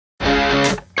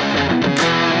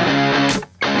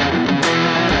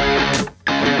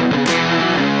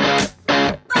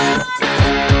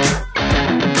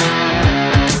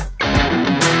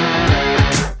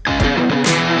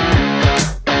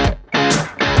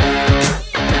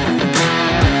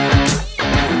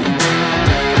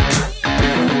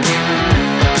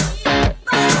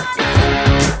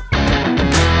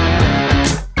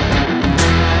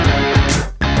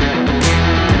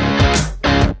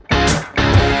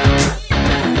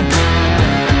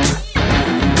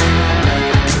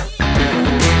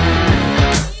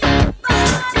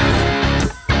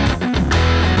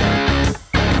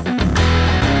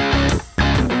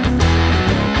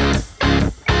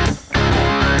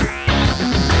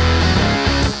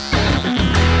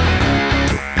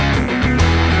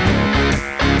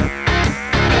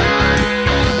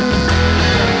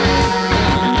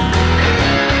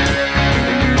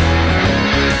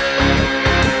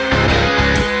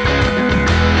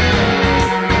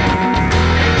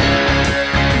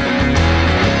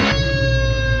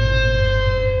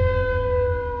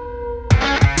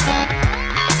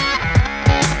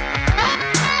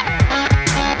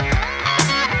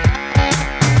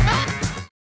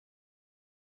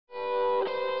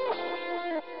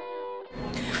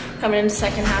Coming into the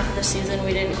second half of the season,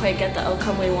 we didn't quite get the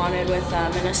outcome we wanted with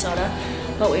Minnesota,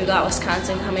 but we've got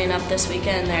Wisconsin coming up this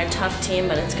weekend. They're a tough team,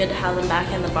 but it's good to have them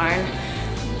back in the barn.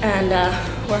 And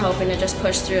we're hoping to just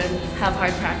push through and have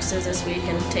hard practices this week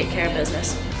and take care of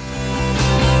business.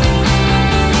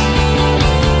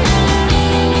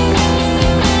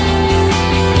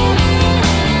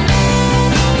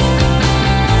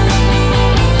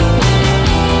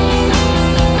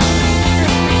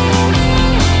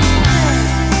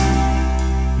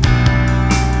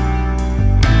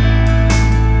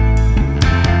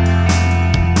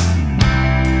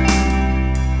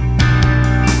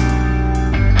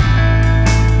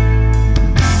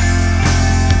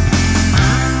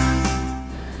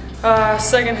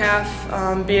 Second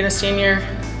half, being a senior,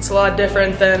 it's a lot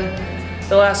different than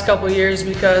the last couple of years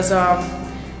because,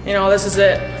 you know, this is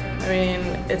it. I mean,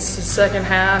 it's the second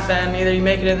half and either you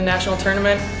make it in the national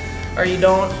tournament or you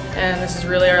don't, and this is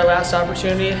really our last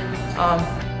opportunity.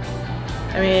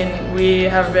 I mean, we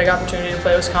have a big opportunity to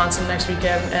play Wisconsin next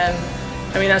weekend, and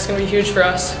I mean, that's going to be huge for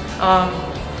us.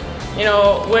 You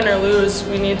know, win or lose,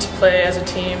 we need to play as a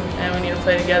team and we need to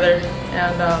play together.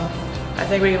 And I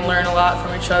think we can learn a lot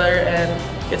from each other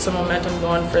and get some momentum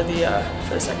going for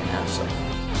the second half. So.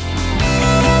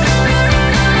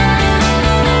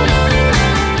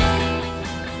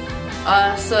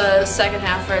 It's the second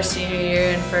half of our senior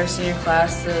year and for our senior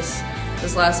class.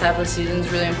 This last half of the season is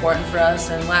really important for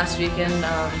us. And last weekend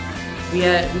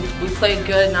we played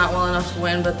good, not well enough to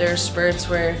win, but there were spurts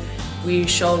where we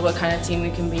showed what kind of team we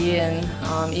can be.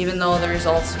 And even though the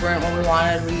results weren't what we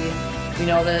wanted, we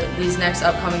know that these next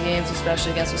upcoming games,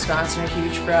 especially against Wisconsin, are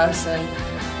huge for us. And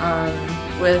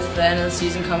with the end of the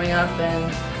season coming up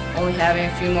and only having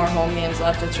a few more home games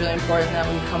left, it's really important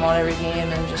that we come out every game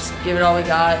and just give it all we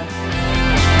got.